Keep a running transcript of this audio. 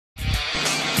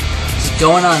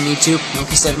going on YouTube?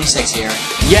 Junkies76 here.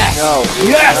 Yes! No.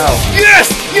 Yes! No. Yes!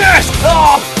 Yes!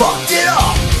 Oh, fucked it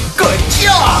up! Good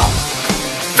job!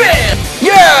 Fifth!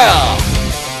 Yeah!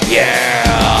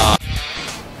 Yeah!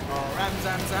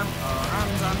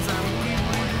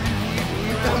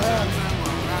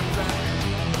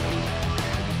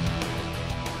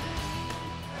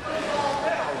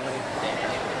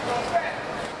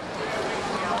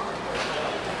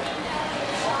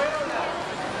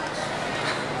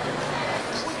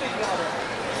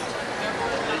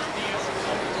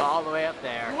 All the way up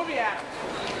there.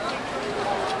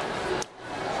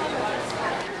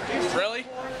 Really?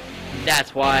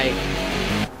 That's why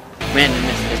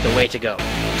randomness is the way to go.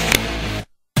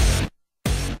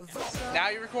 Now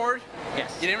you record?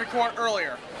 Yes. You didn't record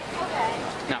earlier.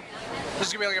 No. This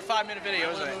is gonna be like a 5-minute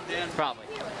video, isn't it? Probably.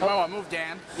 Come on, move,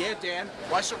 Dan. Yeah, Dan.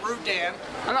 Why so rude, Dan?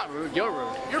 I'm not rude. You're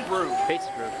rude. You're rude. Fate's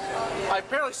rude. I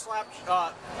apparently slap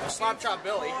chop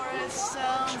Billy. It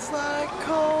sounds like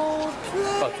Coldplay.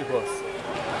 Oh, too close.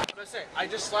 What did I say? I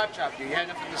just slap chopped you. You had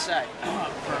nothing to say.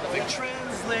 Perfect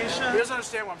translation. He doesn't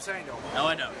understand what I'm saying to him. No,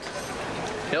 I don't.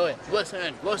 Billy,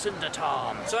 listen to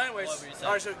Tom. So anyways,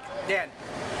 alright, so Dan.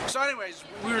 So anyways,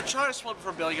 we were trying to split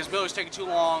for Billy because Billy was taking too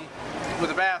long with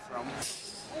the bathroom.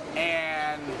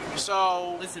 And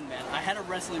so... Listen, man, I had a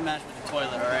wrestling match with the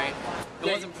toilet, alright? It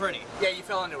wasn't pretty. Yeah, you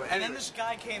fell into it. And then this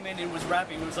guy came in and was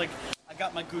rapping. He was like, I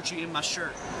got my Gucci in my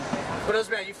shirt. But it was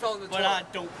bad, you fell in the toilet. But I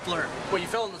don't flirt. Well, you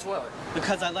fell in the toilet.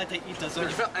 Because I like to eat dessert. You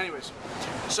fell, anyways,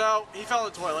 so he fell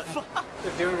in the toilet.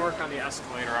 They're doing work on the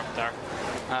escalator up there.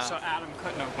 So Adam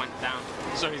couldn't have went down.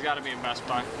 So he's got to be in Best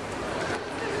Buy.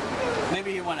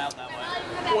 Maybe he went out that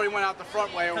way. Or he went out the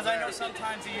front way over Because I there. know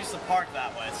sometimes he used to park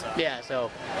that way, so. Yeah, so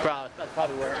that's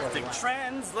probably where it The went.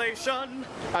 translation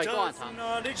Alright, go on, Tom.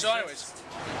 So anyways,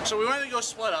 so we went to go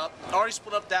split up. Already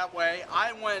split up that way.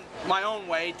 I went my own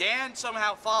way. Dan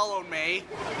somehow followed me.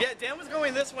 Yeah, Dan was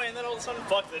going this way, and then all of a sudden,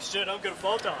 fuck this shit, I'm gonna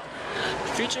fall down.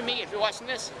 Future me, if you're watching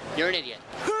this, you're an idiot.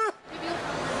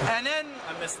 And then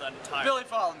I missed that entirely. Billy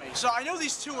followed me. So I know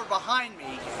these two were behind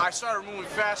me. I started moving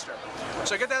faster.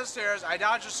 So I get down the stairs. I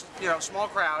dodge a small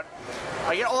crowd.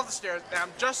 I get off the stairs, and I'm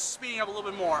just speeding up a little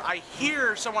bit more. I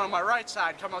hear someone on my right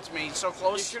side come up to me so You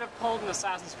close. should have pulled an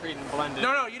Assassin's Creed and blended.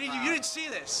 No, you didn't see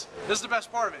this. This is the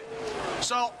best part of it.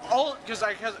 So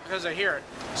because I hear it.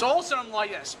 So all of a sudden I'm like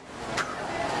this.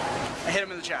 I hit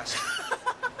him in the chest.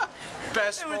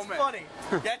 Best It was moment. funny.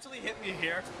 He actually hit me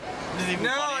here. It was even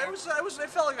funnier. It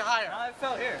felt like a higher. I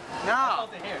felt here. No. I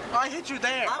felt it here. I hit you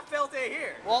there. I felt it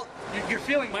here. Well, you're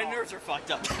feeling My wrong. nerves are fucked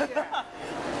up. I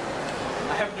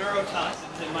have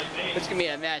neurotoxins in my veins. It's gonna be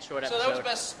a mad short So episode.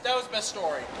 that was best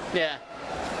story. Yeah.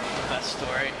 Best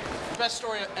story. Best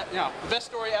story, best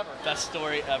story ever. Best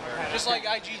story ever. Just like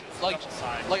IG, like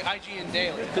IG and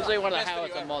Daily. This is like one of the Best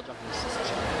highlights video of Mall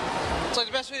Junkies. It's like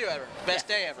the best video ever. Best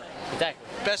day ever. Exactly.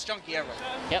 Best junkie ever.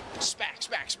 Yep. Smack,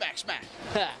 smack, smack, smack.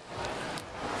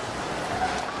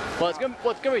 Well, it's gonna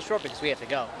be short because we have to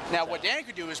go. Now, what Dan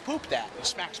could do is poop that.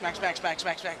 Smack, smack, smack, smack,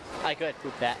 smack, smack. I could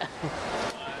poop that.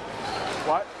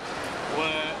 What?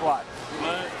 What?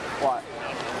 What?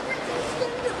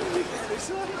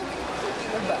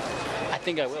 I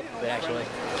think I will poop it actually.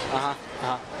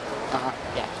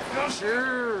 Yeah.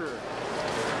 Sure.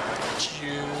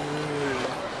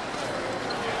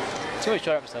 It's gonna be a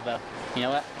short episode though. You know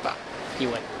what? You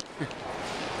win.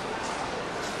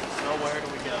 So where do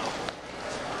we go?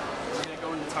 We're gonna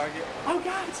go into Target. Oh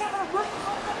God, it's out of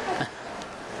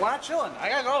We're not chilling. I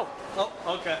gotta go. Oh,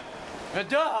 okay.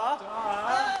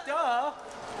 Duh.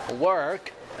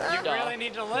 Work. You Duh. really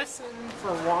need to listen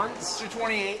for once. It's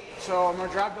 2:28, so I'm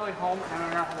gonna drive Billy home, and I'm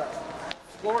gonna have to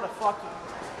Florida fuck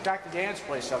back to Dan's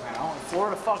place somehow, and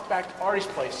Florida fuck back to Artie's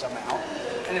place somehow,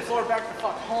 and then Florida back to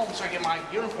fuck home so I get my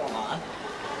uniform on.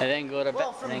 And then go to Well,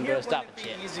 and from then here, go to Stop wouldn't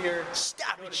and it be Shit. easier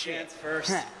Stop to go it, to shit. dance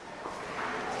first,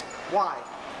 Why?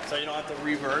 so you don't have to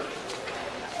revert?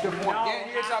 Good point. No, Dan,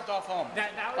 you get dropped off home.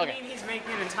 That would Okay. mean he's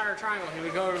making an entire triangle. He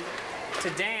would go to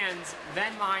Dan's,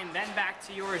 then mine, then back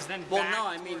to yours, then Well, back. no,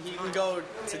 I mean he can go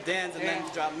to Dan's and then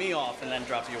drop me off and then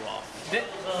drop you off.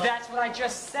 That's what I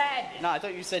just said. No, I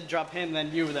thought you said drop him, then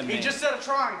you, then me. He just said a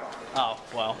triangle. Oh,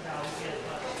 well.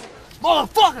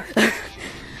 Motherfucker!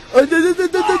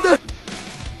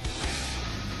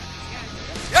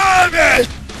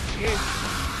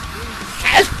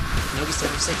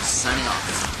 Junkies76 signing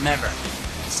off. Remember,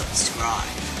 subscribe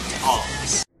to all of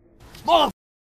us.